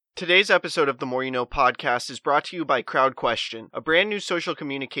Today's episode of the More You Know podcast is brought to you by CrowdQuestion, a brand new social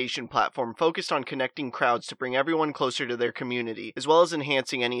communication platform focused on connecting crowds to bring everyone closer to their community, as well as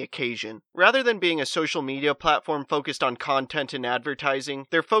enhancing any occasion. Rather than being a social media platform focused on content and advertising,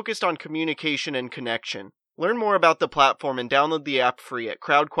 they're focused on communication and connection. Learn more about the platform and download the app free at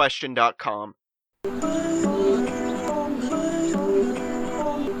crowdquestion.com.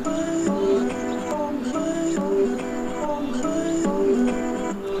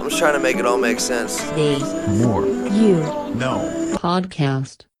 I'm trying to make it all make sense. The More You Know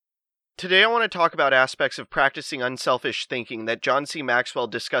Podcast. Today I want to talk about aspects of practicing unselfish thinking that John C. Maxwell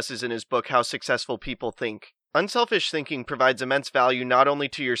discusses in his book How Successful People Think. Unselfish thinking provides immense value not only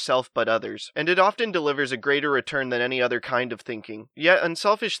to yourself but others, and it often delivers a greater return than any other kind of thinking. Yet,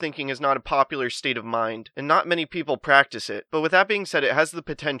 unselfish thinking is not a popular state of mind, and not many people practice it, but with that being said, it has the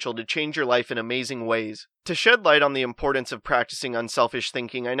potential to change your life in amazing ways. To shed light on the importance of practicing unselfish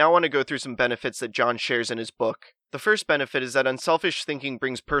thinking, I now want to go through some benefits that John shares in his book. The first benefit is that unselfish thinking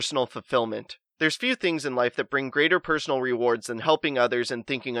brings personal fulfillment. There's few things in life that bring greater personal rewards than helping others and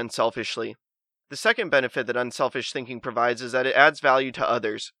thinking unselfishly. The second benefit that unselfish thinking provides is that it adds value to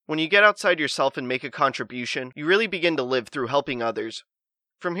others. When you get outside yourself and make a contribution, you really begin to live through helping others.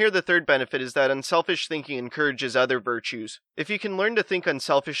 From here, the third benefit is that unselfish thinking encourages other virtues. If you can learn to think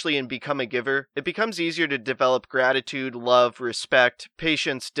unselfishly and become a giver, it becomes easier to develop gratitude, love, respect,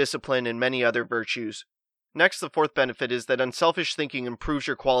 patience, discipline, and many other virtues. Next, the fourth benefit is that unselfish thinking improves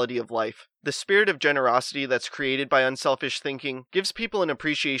your quality of life. The spirit of generosity that's created by unselfish thinking gives people an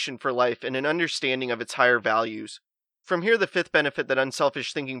appreciation for life and an understanding of its higher values. From here, the fifth benefit that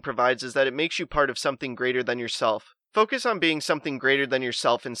unselfish thinking provides is that it makes you part of something greater than yourself. Focus on being something greater than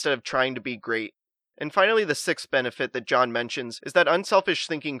yourself instead of trying to be great. And finally, the sixth benefit that John mentions is that unselfish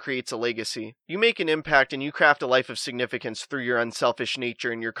thinking creates a legacy. You make an impact and you craft a life of significance through your unselfish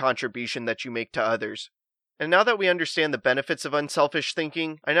nature and your contribution that you make to others. And now that we understand the benefits of unselfish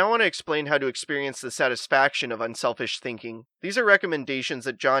thinking, I now want to explain how to experience the satisfaction of unselfish thinking. These are recommendations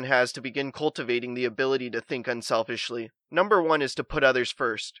that John has to begin cultivating the ability to think unselfishly. Number one is to put others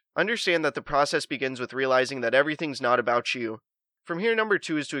first. Understand that the process begins with realizing that everything's not about you. From here, number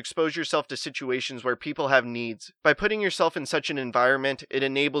two is to expose yourself to situations where people have needs. By putting yourself in such an environment, it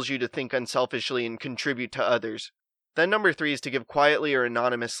enables you to think unselfishly and contribute to others. Then number three is to give quietly or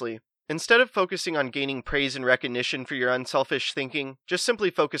anonymously. Instead of focusing on gaining praise and recognition for your unselfish thinking, just simply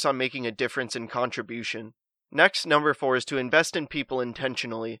focus on making a difference and contribution. Next, number four is to invest in people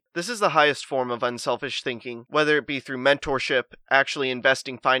intentionally. This is the highest form of unselfish thinking, whether it be through mentorship, actually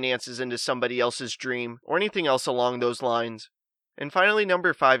investing finances into somebody else's dream, or anything else along those lines. And finally,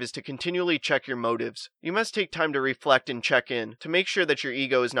 number five is to continually check your motives. You must take time to reflect and check in, to make sure that your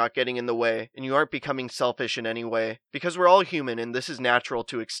ego is not getting in the way, and you aren't becoming selfish in any way, because we're all human and this is natural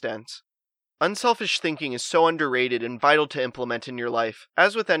to extents. Unselfish thinking is so underrated and vital to implement in your life.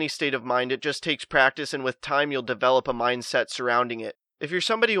 As with any state of mind, it just takes practice, and with time you'll develop a mindset surrounding it. If you're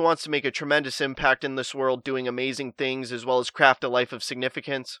somebody who wants to make a tremendous impact in this world doing amazing things as well as craft a life of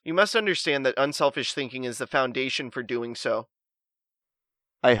significance, you must understand that unselfish thinking is the foundation for doing so.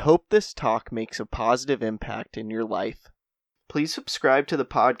 I hope this talk makes a positive impact in your life. Please subscribe to the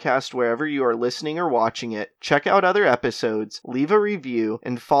podcast wherever you are listening or watching it. Check out other episodes, leave a review,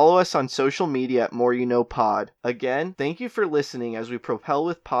 and follow us on social media at More You Know Pod. Again, thank you for listening as we propel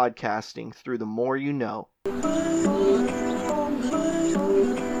with podcasting through the More You Know. I'm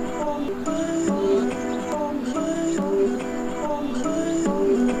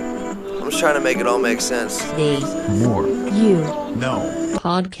just trying to make it all make sense. The More You Know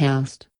Podcast.